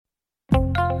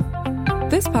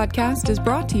This podcast is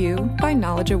brought to you by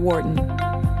Knowledge at Wharton.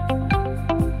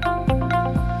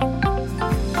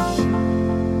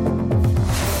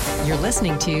 You're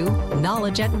listening to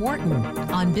Knowledge at Wharton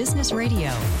on Business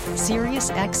Radio, Sirius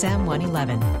XM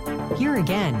 111. Here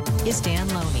again is Dan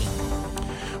Loney.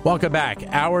 Welcome back.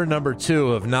 Hour number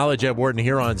 2 of Knowledge at Wharton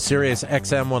here on Sirius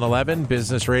XM 111,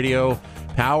 Business Radio,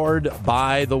 powered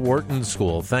by the Wharton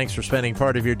School. Thanks for spending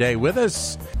part of your day with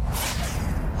us.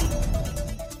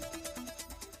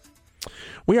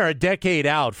 We are a decade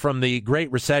out from the Great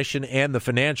Recession and the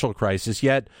financial crisis,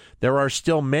 yet there are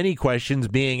still many questions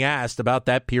being asked about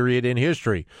that period in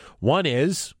history. One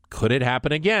is, could it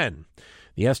happen again?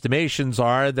 The estimations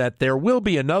are that there will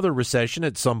be another recession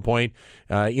at some point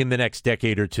in the next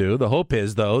decade or two. The hope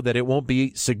is, though, that it won't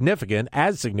be significant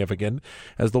as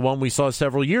the one we saw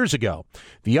several years ago.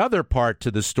 The other part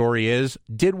to the story is,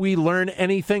 did we learn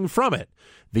anything from it?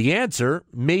 The answer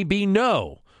may be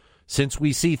no, since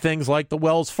we see things like the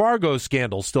Wells Fargo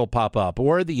scandal still pop up,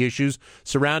 or the issues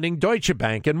surrounding Deutsche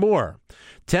Bank and more.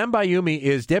 Tem Bayoumi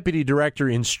is Deputy Director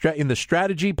in the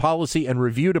Strategy, Policy, and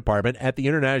Review Department at the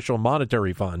International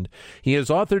Monetary Fund. He has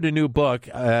authored a new book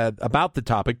about the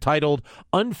topic titled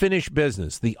Unfinished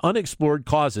Business, The Unexplored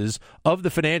Causes of the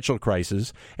Financial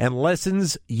Crisis and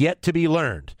Lessons Yet to be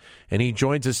Learned. And he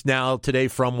joins us now today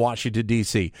from Washington,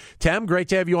 D.C. Tem, great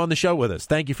to have you on the show with us.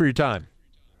 Thank you for your time.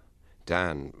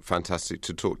 Dan, fantastic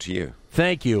to talk to you.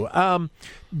 Thank you.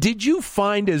 Did you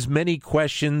find as many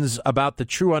questions about the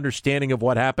true understanding of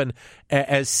what happened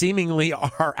as seemingly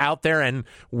are out there and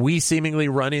we seemingly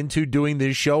run into doing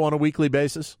this show on a weekly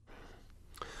basis?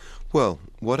 Well,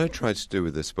 what I tried to do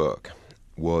with this book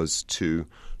was to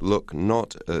look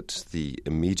not at the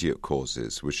immediate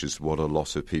causes, which is what a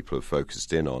lot of people have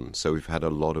focused in on. So we've had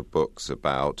a lot of books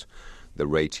about the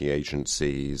rating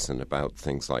agencies and about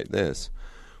things like this.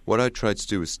 What I tried to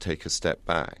do was take a step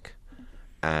back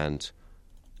and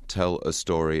tell a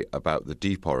story about the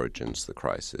deep origins of the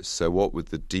crisis. So what were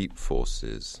the deep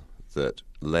forces that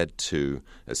led to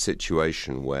a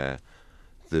situation where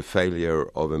the failure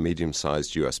of a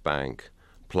medium-sized U.S. bank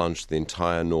plunged the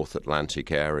entire North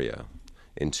Atlantic area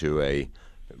into a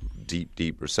deep,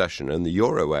 deep recession and the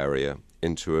euro area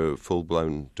into a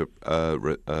full-blown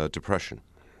depression?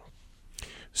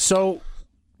 So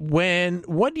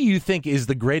what do you think is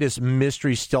the greatest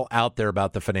mystery still out there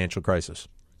about the financial crisis?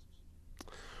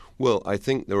 Well, I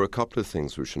think there are a couple of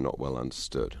things which are not well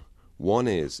understood. One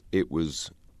is it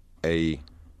was a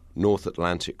North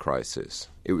Atlantic crisis.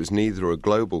 It was neither a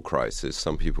global crisis,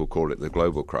 some people call it the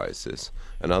global crisis,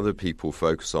 and other people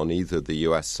focus on either the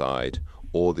US side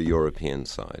or the European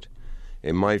side.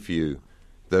 In my view,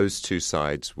 those two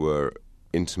sides were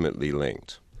intimately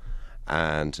linked.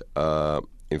 And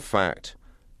in fact,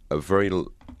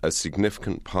 a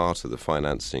significant part of the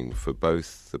financing for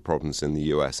both the problems in the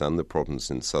US and the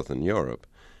problems in Southern Europe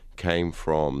came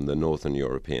from the Northern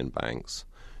European banks.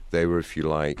 They were, if you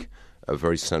like, a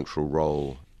very central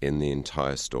role in the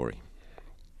entire story.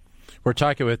 We're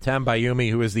talking with Tem Bayoumi,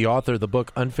 who is the author of the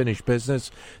book Unfinished Business,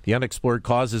 The Unexplored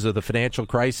Causes of the Financial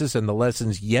Crisis and the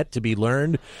Lessons Yet to be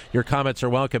Learned. Your comments are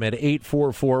welcome at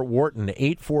 844-WHARTON,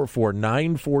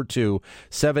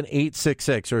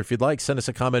 844-942-7866. Or if you'd like, send us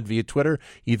a comment via Twitter,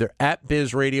 either at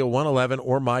BizRadio111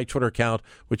 or my Twitter account,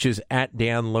 which is at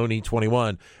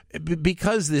DanLoney21.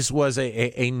 Because this was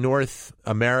a North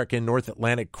American, North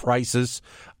Atlantic crisis,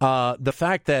 the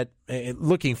fact that,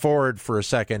 looking forward for a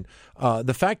second,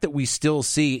 the fact that we still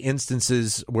see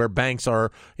instances where banks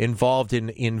are involved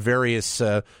in various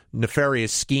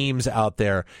nefarious schemes out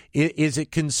there, is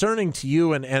it concerning to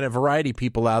you and a variety of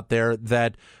people out there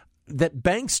that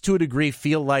banks to a degree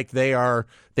feel like they are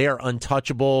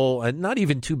untouchable and not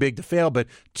even too big to fail, but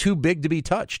too big to be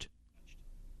touched?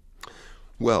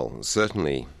 Well,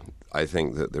 certainly, I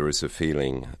think that there is a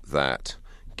feeling that,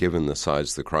 given the size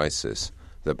of the crisis,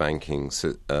 the banking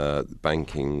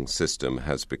system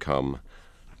has become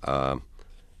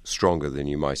stronger than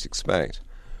you might expect.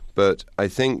 But I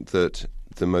think that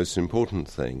the most important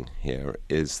thing here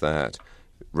is that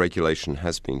regulation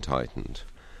has been tightened,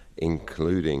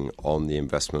 including on the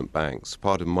investment banks.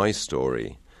 Part of my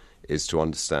story is to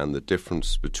understand the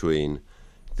difference between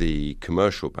the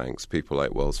commercial banks, people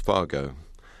like Wells Fargo,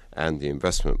 and the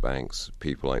investment banks,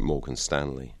 people like Morgan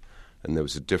Stanley. And there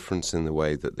was a difference in the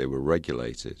way that they were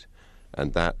regulated,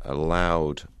 and that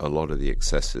allowed a lot of the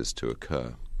excesses to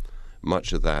occur.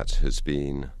 Much of that has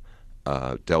been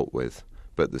dealt with,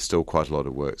 but there's still quite a lot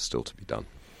of work still to be done.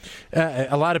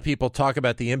 A lot of people talk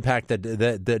about the impact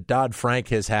that Dodd-Frank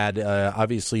has had,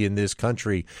 obviously, in this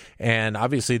country. And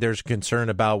obviously there's concern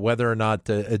about whether or not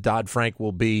Dodd-Frank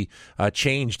will be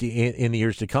changed in the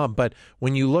years to come. But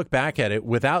when you look back at it,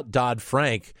 without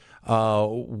Dodd-Frank,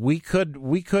 we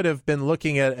could have been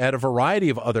looking at a variety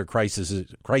of other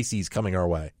crises coming our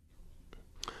way.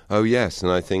 Oh, yes, and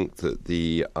I think that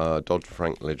the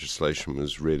Dodd-Frank legislation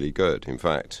was really good. In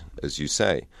fact, as you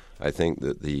say, I think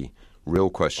that the real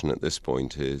question at this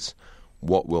point is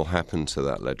what will happen to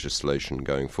that legislation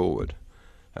going forward.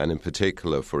 And in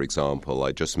particular, for example,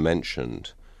 I just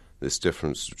mentioned this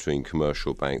difference between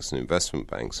commercial banks and investment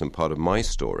banks, and part of my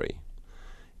story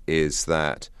is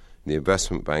that the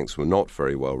investment banks were not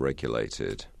very well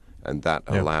regulated, and that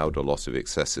allowed a lot of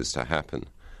excesses to happen.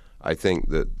 I think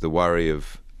that the worry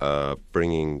of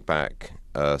bringing back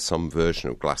some version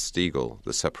of Glass-Steagall,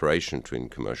 the separation between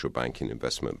commercial banking and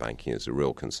investment banking, is a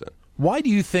real concern. Why do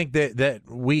you think that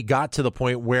we got to the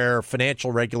point where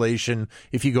financial regulation,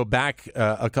 if you go back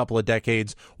a couple of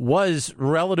decades, was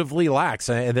relatively lax,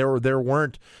 and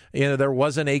there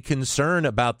wasn't a concern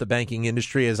about the banking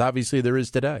industry as obviously there is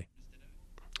today?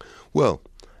 Well,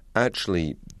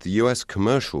 actually, the U.S.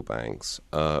 commercial banks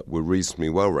were reasonably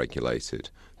well regulated.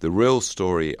 The real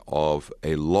story of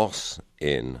a loss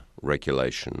in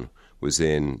regulation was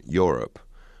in Europe,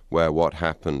 where what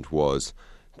happened was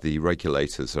the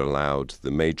regulators allowed the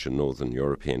major northern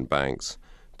European banks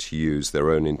to use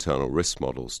their own internal risk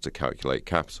models to calculate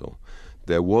capital.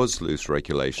 There was loose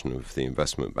regulation of the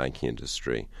investment banking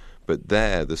industry, but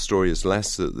there the story is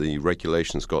less that the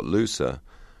regulations got looser,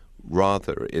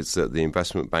 rather it's that the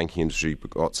investment banking industry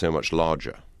got so much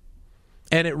larger.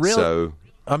 And it really...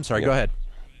 I'm sorry, go ahead.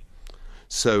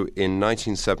 So in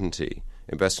 1970,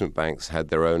 investment banks had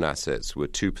their own assets were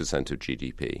 2% of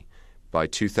GDP. By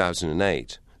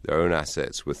 2008, their own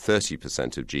assets were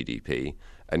 30% of GDP,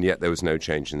 and yet there was no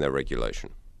change in their regulation.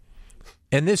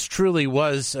 And this truly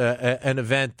was an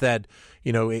event that,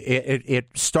 it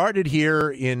started here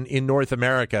in North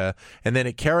America, and then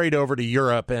it carried over to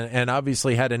Europe and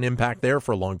obviously had an impact there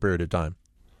for a long period of time.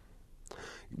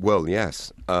 Well,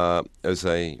 yes. As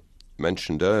I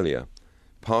mentioned earlier,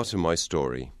 part of my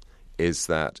story is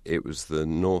that it was the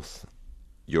North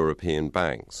European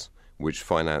banks which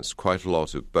financed quite a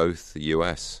lot of both the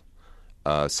U.S.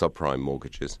 subprime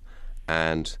mortgages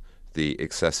and the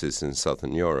excesses in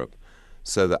Southern Europe.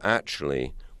 So that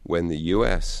actually, when the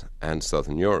U.S. and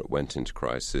Southern Europe went into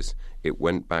crisis, it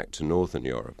went back to Northern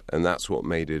Europe. And that's what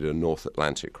made it a North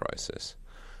Atlantic crisis.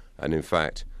 And in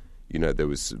fact, there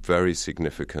was very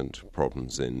significant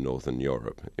problems in Northern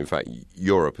Europe. In fact,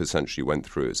 Europe essentially went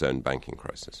through its own banking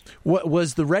crisis. What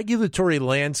was the regulatory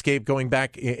landscape going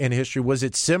back in history? Was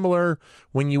it similar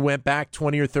when you went back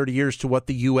 20 or 30 years to what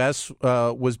the U.S.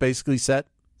 Was basically set?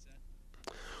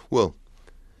 Well,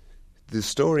 the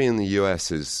story in the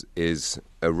U.S. is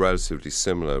a relatively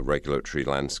similar regulatory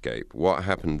landscape. What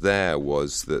happened there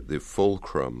was that the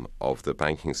fulcrum of the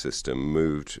banking system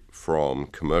moved from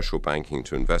commercial banking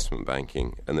to investment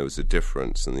banking, and there was a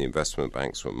difference, and the investment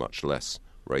banks were much less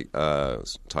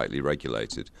tightly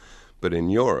regulated. But in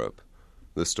Europe,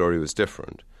 the story was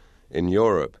different. In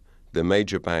Europe, the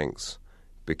major banks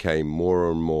became more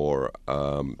and more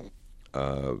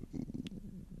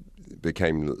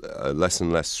became less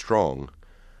and less strong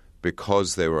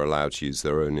because they were allowed to use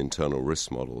their own internal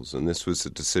risk models. And this was a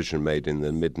decision made in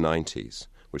the mid-90s,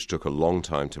 which took a long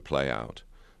time to play out,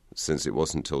 since it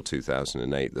wasn't until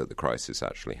 2008 that the crisis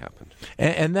actually happened.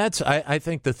 And that's, I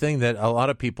think, the thing that a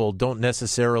lot of people don't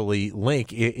necessarily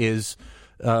link is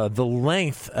the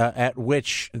length at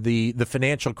which the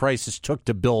financial crisis took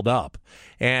to build up.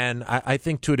 And I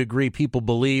think to a degree people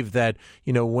believe that,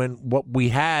 when what we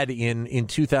had in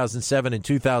 2007 and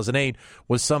 2008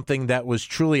 was something that was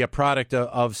truly a product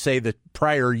of say, the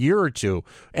prior year or two.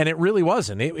 And it really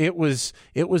wasn't. It was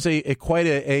quite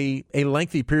a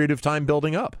lengthy period of time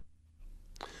building up.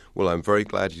 Well, I'm very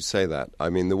glad you say that.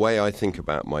 I mean, the way I think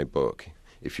about my book,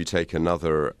 if you take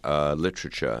another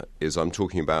literature, is I'm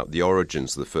talking about the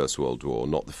origins of the First World War,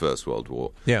 not the First World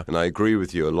War. Yeah. And I agree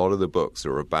with you. A lot of the books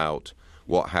are about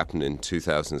what happened in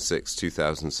 2006,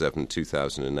 2007,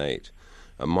 2008.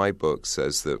 And my book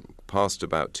says that past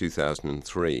about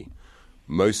 2003,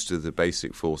 most of the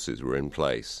basic forces were in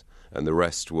place. And the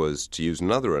rest was, to use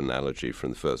another analogy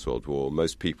from the First World War,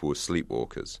 most people were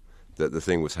sleepwalkers, that the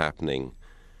thing was happening.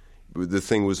 The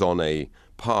thing was on a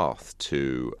path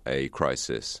to a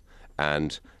crisis,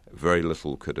 and very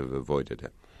little could have avoided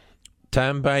it.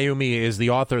 Tam Bayoumi is the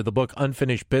author of the book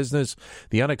Unfinished Business,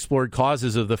 The Unexplored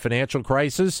Causes of the Financial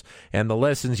Crisis and the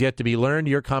Lessons Yet to be Learned.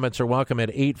 Your comments are welcome at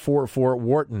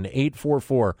 844-WHARTON,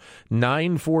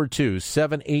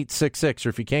 844-942-7866. Or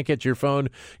if you can't get to your phone,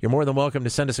 you're more than welcome to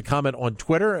send us a comment on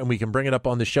Twitter, and we can bring it up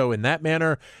on the show in that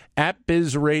manner, at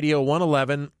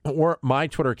BizRadio111, or my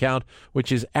Twitter account,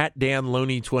 which is at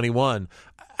DanLoney21.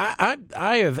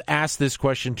 I have asked this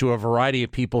question to a variety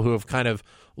of people who have kind of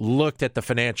looked at the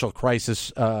financial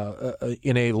crisis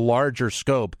in a larger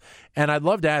scope, and I'd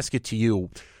love to ask it to you.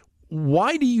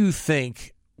 Why do you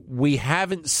think we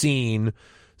haven't seen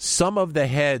some of the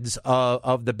heads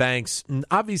of the banks?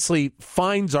 Obviously,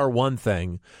 fines are one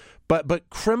thing, but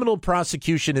criminal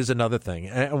prosecution is another thing.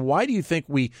 And why do you think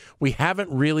we haven't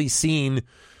really seen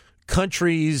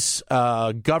countries,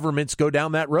 governments go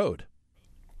down that road?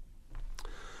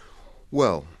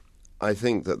 Well, I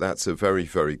think that's a very,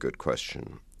 very good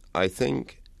question. I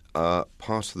think part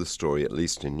of the story, at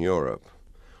least in Europe,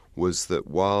 was that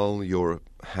while Europe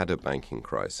had a banking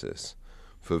crisis,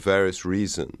 for various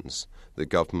reasons, the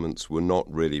governments were not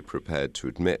really prepared to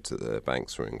admit that their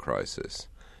banks were in crisis.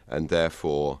 And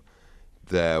therefore,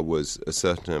 there was a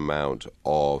certain amount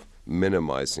of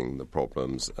minimizing the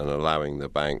problems and allowing the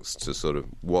banks to sort of,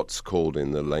 what's called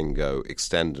in the lingo,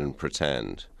 extend and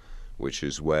pretend, which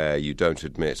is where you don't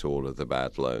admit all of the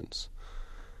bad loans.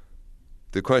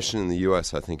 The question in the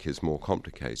US, I think, is more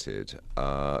complicated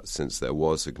since there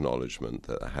was acknowledgement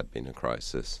that there had been a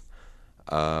crisis.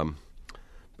 But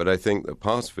I think that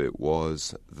part of it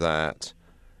was that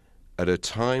at a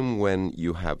time when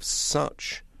you have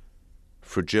such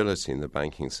fragility in the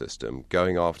banking system,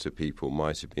 going after people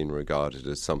might have been regarded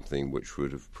as something which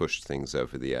would have pushed things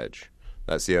over the edge.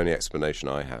 That's the only explanation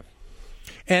I have.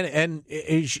 And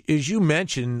as you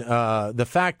mentioned, the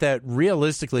fact that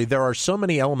realistically there are so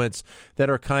many elements that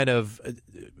are kind of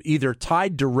either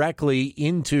tied directly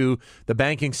into the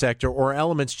banking sector or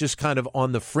elements just kind of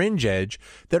on the fringe edge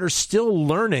that are still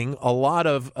learning a lot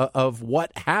of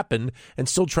what happened and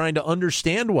still trying to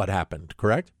understand what happened,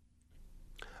 correct?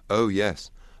 Oh,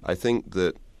 yes. I think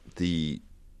that the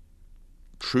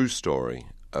true story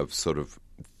of sort of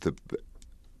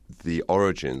the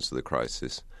origins of the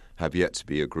crisis have yet to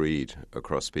be agreed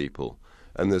across people.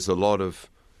 And there's a lot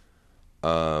of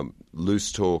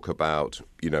loose talk about,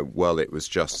 well, it was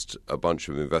just a bunch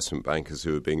of investment bankers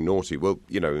who were being naughty. Well,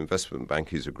 investment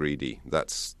bankers are greedy.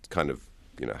 That's kind of,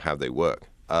 how they work.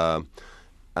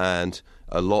 And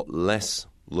a lot less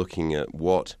looking at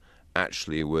what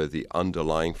actually were the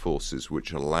underlying forces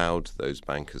which allowed those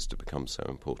bankers to become so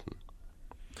important.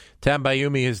 Tam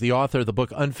Bayoumi is the author of the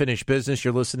book Unfinished Business.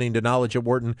 You're listening to Knowledge at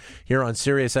Wharton here on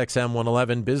Sirius XM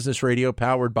 111, Business Radio,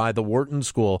 powered by the Wharton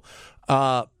School.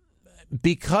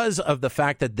 Because of the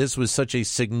fact that this was such a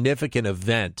significant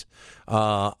event,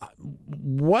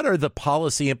 what are the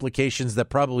policy implications that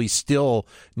probably still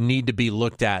need to be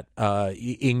looked at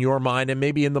in your mind and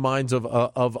maybe in the minds of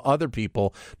other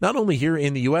people, not only here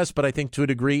in the U.S., but I think to a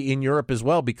degree in Europe as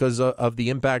well because of the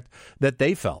impact that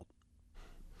they felt?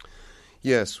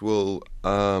 Yes, well,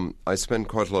 I spend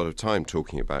quite a lot of time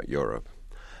talking about Europe,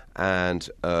 and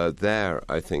there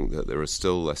I think that there are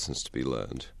still lessons to be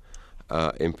learned,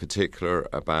 in particular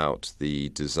about the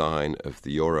design of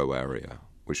the euro area,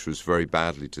 which was very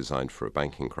badly designed for a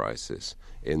banking crisis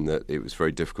in that it was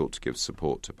very difficult to give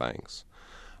support to banks.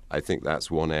 I think that's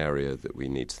one area that we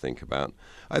need to think about.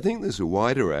 I think there's a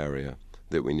wider area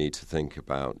that we need to think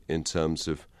about in terms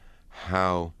of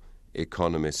how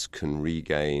economists can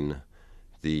regain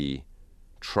the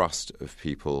trust of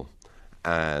people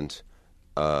and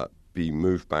be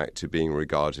moved back to being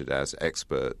regarded as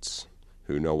experts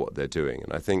who know what they're doing.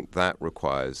 And I think that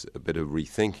requires a bit of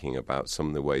rethinking about some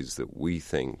of the ways that we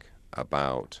think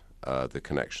about the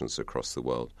connections across the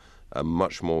world,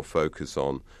 much more focus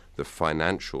on the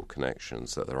financial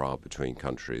connections that there are between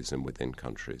countries and within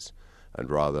countries, and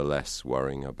rather less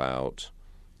worrying about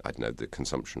the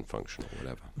consumption function or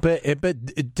whatever. But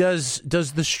does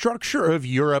the structure of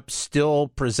Europe still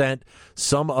present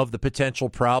some of the potential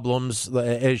problems,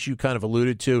 as you kind of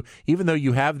alluded to, even though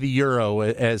you have the euro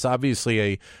as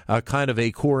obviously a kind of a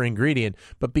core ingredient,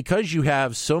 but because you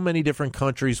have so many different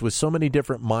countries with so many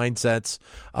different mindsets,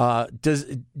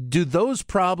 do those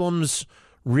problems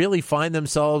really find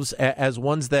themselves as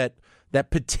ones that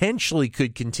potentially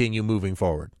could continue moving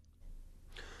forward?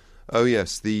 Oh,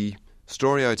 yes. The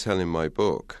story I tell in my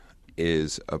book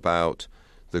is about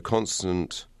the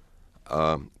constant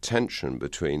tension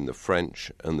between the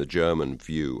French and the German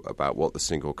view about what the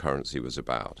single currency was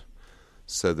about.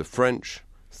 So the French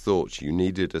thought you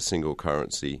needed a single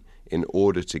currency in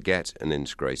order to get an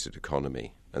integrated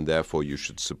economy. and therefore you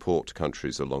should support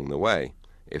countries along the way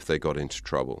if they got into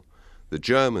trouble. The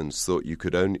Germans thought you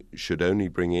should only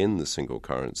bring in the single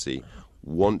currency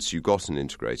once you got an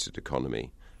integrated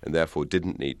economy, and therefore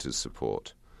didn't need to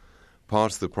support.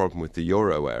 Part of the problem with the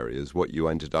euro area is what you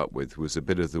ended up with was a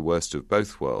bit of the worst of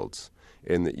both worlds,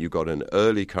 in that you got an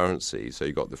early currency, so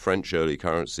you got the French early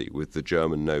currency with the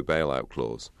German no bailout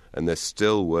clause, and they're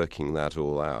still working that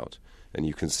all out. And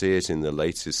you can see it in the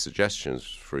latest suggestions,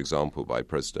 for example, by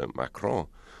President Macron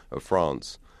of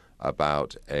France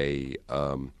about a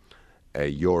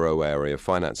euro area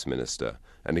finance minister.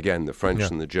 And again, the French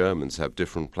and the Germans have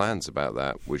different plans about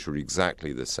that, which are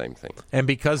exactly the same thing. And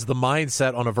because the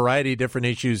mindset on a variety of different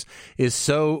issues is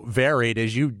so varied,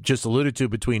 as you just alluded to,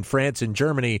 between France and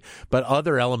Germany, but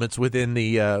other elements within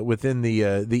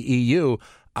the EU,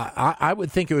 I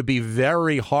would think it would be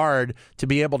very hard to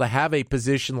be able to have a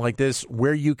position like this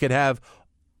where you could have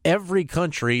every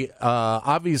country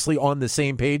obviously on the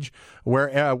same page,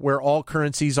 where all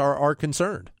currencies are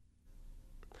concerned.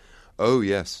 Oh,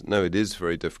 yes. No, it is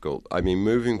very difficult. I mean,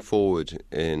 moving forward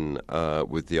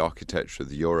with the architecture of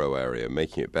the euro area,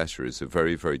 making it better is a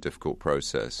very, very difficult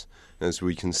process. As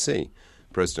we can see,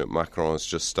 President Macron has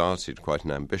just started quite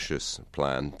an ambitious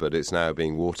plan, but it's now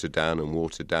being watered down and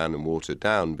watered down and watered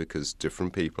down because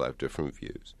different people have different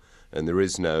views. And there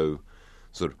is no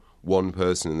sort of one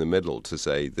person in the middle to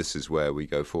say, this is where we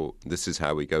go forward, this is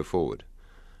how we go forward.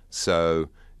 So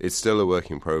it's still a work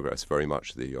in progress, very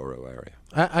much the euro area.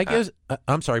 I guess,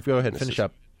 I'm sorry, go ahead, finish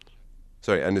up.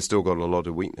 Sorry, and it's still got a lot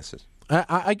of weaknesses.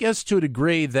 I guess to a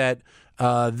degree that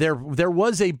there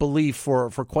was a belief for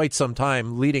quite some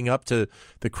time leading up to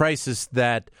the crisis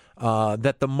that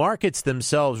the markets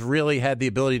themselves really had the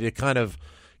ability to kind of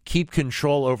keep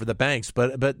control over the banks,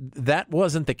 but that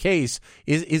wasn't the case.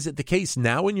 Is it the case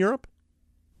now in Europe?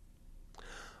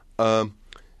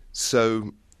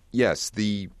 So, yes,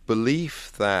 the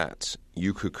belief that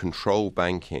you could control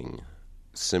banking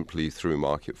simply through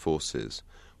market forces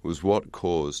was what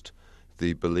caused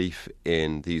the belief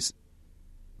in these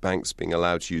banks being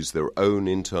allowed to use their own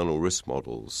internal risk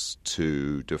models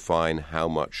to define how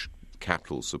much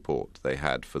capital support they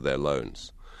had for their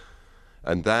loans.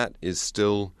 And that is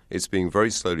still, it's being very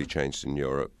slowly changed in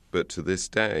Europe, but to this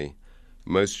day,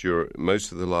 most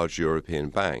of the large European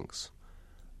banks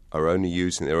are only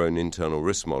using their own internal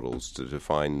risk models to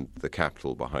define the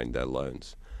capital behind their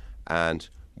loans. And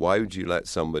why would you let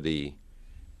somebody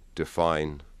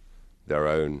define their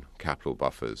own capital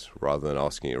buffers rather than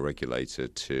asking a regulator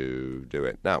to do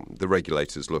it? Now, the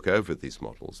regulators look over these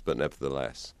models, but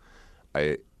nevertheless,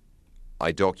 I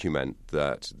document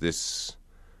that this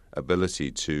ability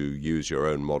to use your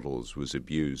own models was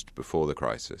abused before the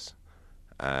crisis.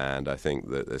 And I think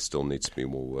that there still needs to be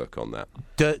more work on that.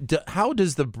 How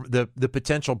does the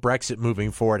potential Brexit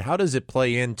moving forward, how does it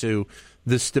play into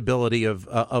the stability of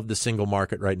the single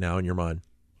market right now in your mind?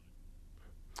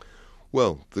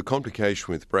 Well, the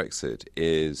complication with Brexit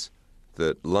is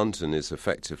that London is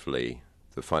effectively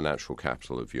the financial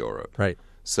capital of Europe. Right.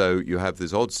 So you have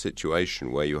this odd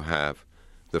situation where you have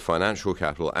the financial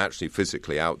capital actually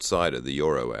physically outside of the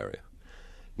euro area.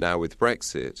 Now, with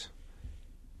Brexit,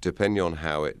 depending on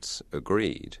how it's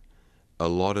agreed, a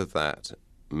lot of that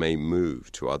may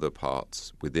move to other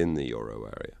parts within the euro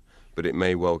area, but it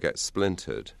may well get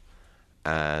splintered,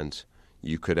 and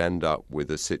you could end up with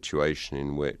a situation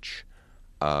in which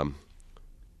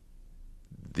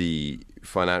the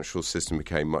financial system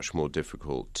became much more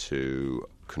difficult to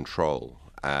control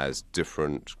as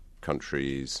different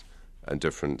countries and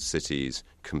different cities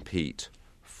compete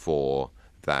for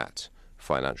that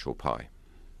financial pie.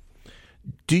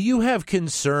 Do you have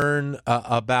concern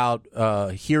about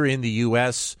here in the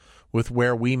U.S. with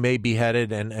where we may be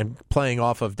headed and playing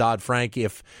off of Dodd-Frank,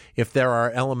 if there are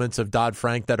elements of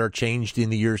Dodd-Frank that are changed in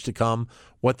the years to come,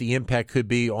 what the impact could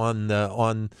be on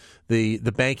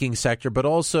the banking sector, but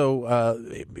also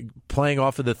playing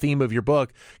off of the theme of your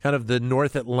book, kind of the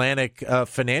North Atlantic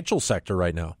financial sector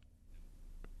right now?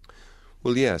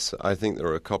 Well, yes, I think there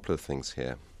are a couple of things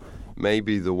here.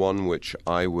 Maybe the one which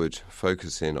I would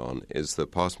focus in on is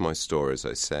that part of my story, as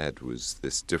I said, was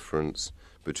this difference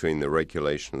between the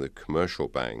regulation of the commercial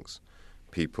banks,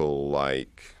 people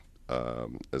like,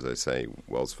 as I say,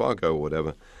 Wells Fargo or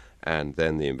whatever, and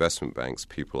then the investment banks,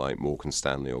 people like Morgan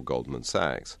Stanley or Goldman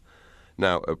Sachs.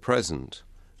 Now, at present,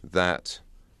 that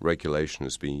regulation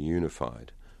has been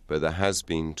unified, but there has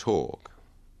been talk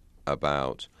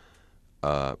about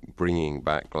bringing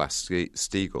back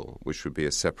Glass-Steagall, which would be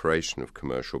a separation of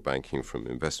commercial banking from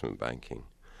investment banking.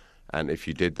 And if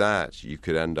you did that, you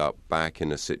could end up back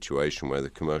in a situation where the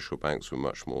commercial banks were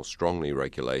much more strongly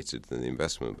regulated than the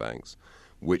investment banks,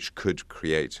 which could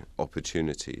create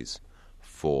opportunities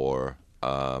for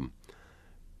a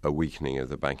weakening of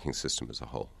the banking system as a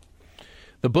whole.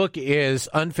 The book is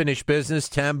Unfinished Business.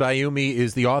 Tam Bayoumi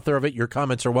is the author of it. Your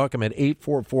comments are welcome at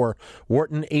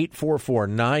 844-WHARTON,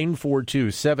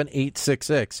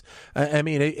 844-942-7866. I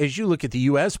mean, as you look at the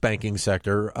U.S. banking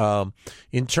sector,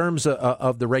 in terms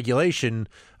of the regulation,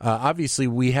 obviously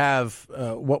we have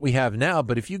what we have now,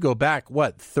 but if you go back,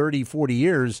 30, 40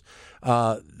 years,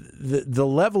 the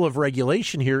level of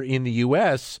regulation here in the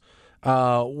U.S.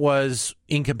 Was,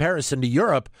 in comparison to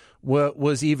Europe,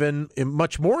 was even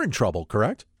much more in trouble,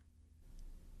 correct?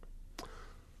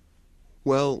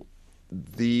 Well,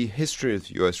 the history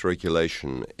of U.S.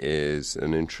 regulation is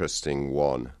an interesting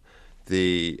one.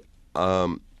 If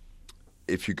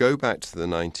you go back to the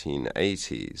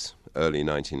 1980s, early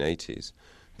 1980s,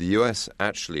 the U.S.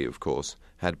 actually, of course,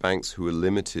 had banks who were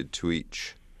limited to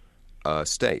each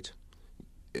state.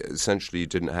 Essentially, you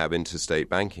didn't have interstate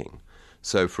banking.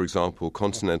 So, for example,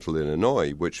 Continental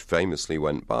Illinois, which famously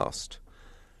went bust,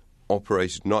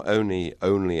 operated not only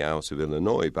out of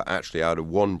Illinois, but actually out of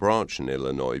one branch in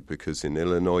Illinois, because in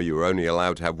Illinois you were only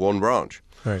allowed to have one branch.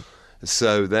 Right.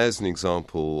 So there's an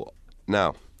example.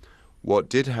 Now, what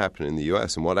did happen in the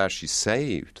U.S. and what actually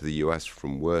saved the U.S.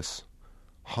 from worse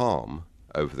harm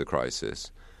over the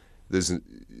crisis,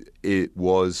 it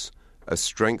was a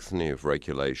strengthening of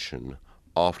regulation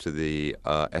after the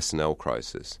S&L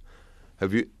crisis.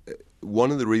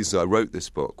 One of the reasons I wrote this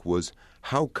book was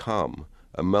how come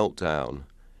a meltdown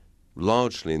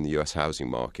largely in the U.S. housing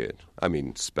market, I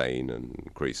mean Spain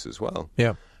and Greece as well,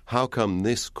 how come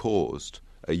this caused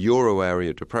a euro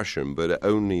area depression but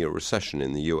only a recession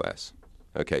in the U.S.?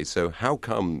 Okay, so how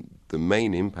come the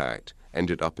main impact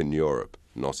ended up in Europe,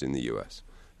 not in the U.S.?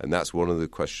 And that's one of the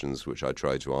questions which I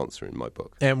try to answer in my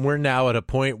book. And we're now at a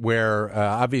point where,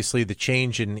 obviously, the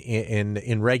change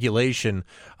in regulation,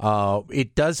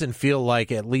 it doesn't feel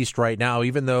like, at least right now,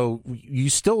 even though you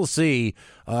still see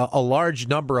a large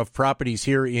number of properties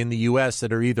here in the U.S.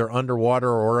 that are either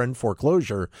underwater or in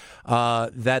foreclosure,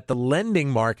 that the lending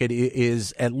market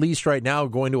is, at least right now,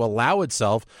 going to allow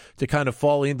itself to kind of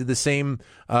fall into the same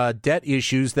debt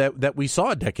issues that we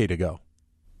saw a decade ago.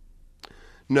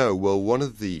 No, well, one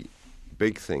of the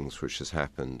big things which has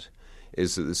happened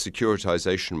is that the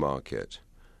securitization market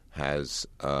has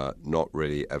not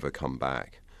really ever come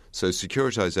back. So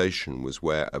securitization was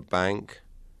where a bank,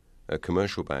 a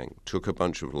commercial bank, took a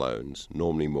bunch of loans,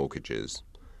 normally mortgages,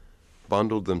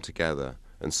 bundled them together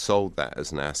and sold that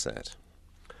as an asset.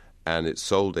 And it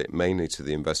sold it mainly to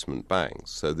the investment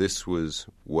banks. So this was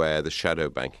where the shadow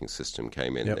banking system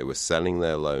came in. Yep. They were selling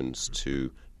their loans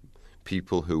to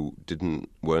people who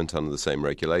weren't under the same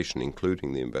regulation,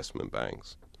 including the investment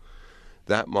banks.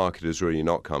 That market has really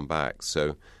not come back.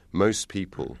 So most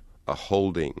people are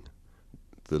holding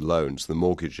the loans, the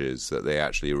mortgages that they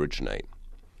actually originate.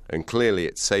 And clearly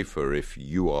it's safer if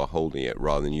you are holding it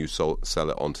rather than you sell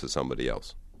it on to somebody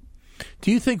else.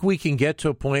 Do you think we can get to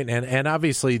a point, and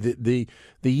obviously the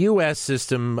U.S.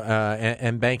 system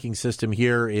and banking system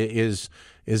here is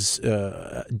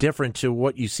different to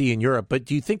what you see in Europe, but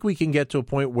do you think we can get to a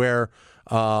point where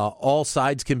all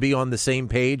sides can be on the same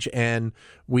page and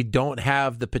we don't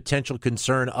have the potential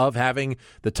concern of having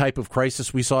the type of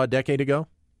crisis we saw a decade ago?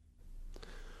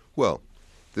 Well,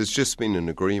 there's just been an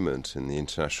agreement in the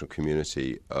international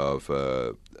community of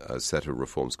a set of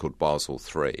reforms called Basel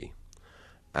III.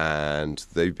 And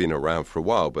they've been around for a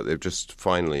while, but they've just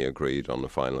finally agreed on the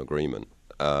final agreement.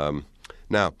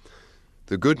 Now,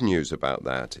 the good news about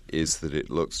that is that it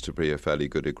looks to be a fairly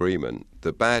good agreement.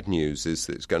 The bad news is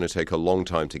that it's going to take a long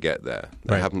time to get there.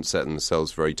 They haven't set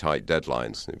themselves very tight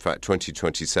deadlines. In fact,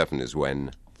 2027 is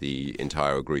when the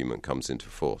entire agreement comes into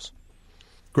force.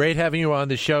 Great having you on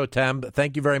the show, Tam.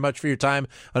 Thank you very much for your time,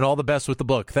 and all the best with the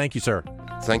book. Thank you, sir.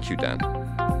 Thank you, Dan.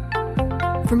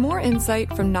 For more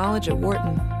insight from Knowledge at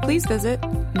Wharton, please visit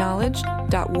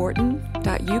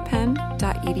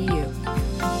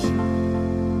knowledge.wharton.upenn.edu.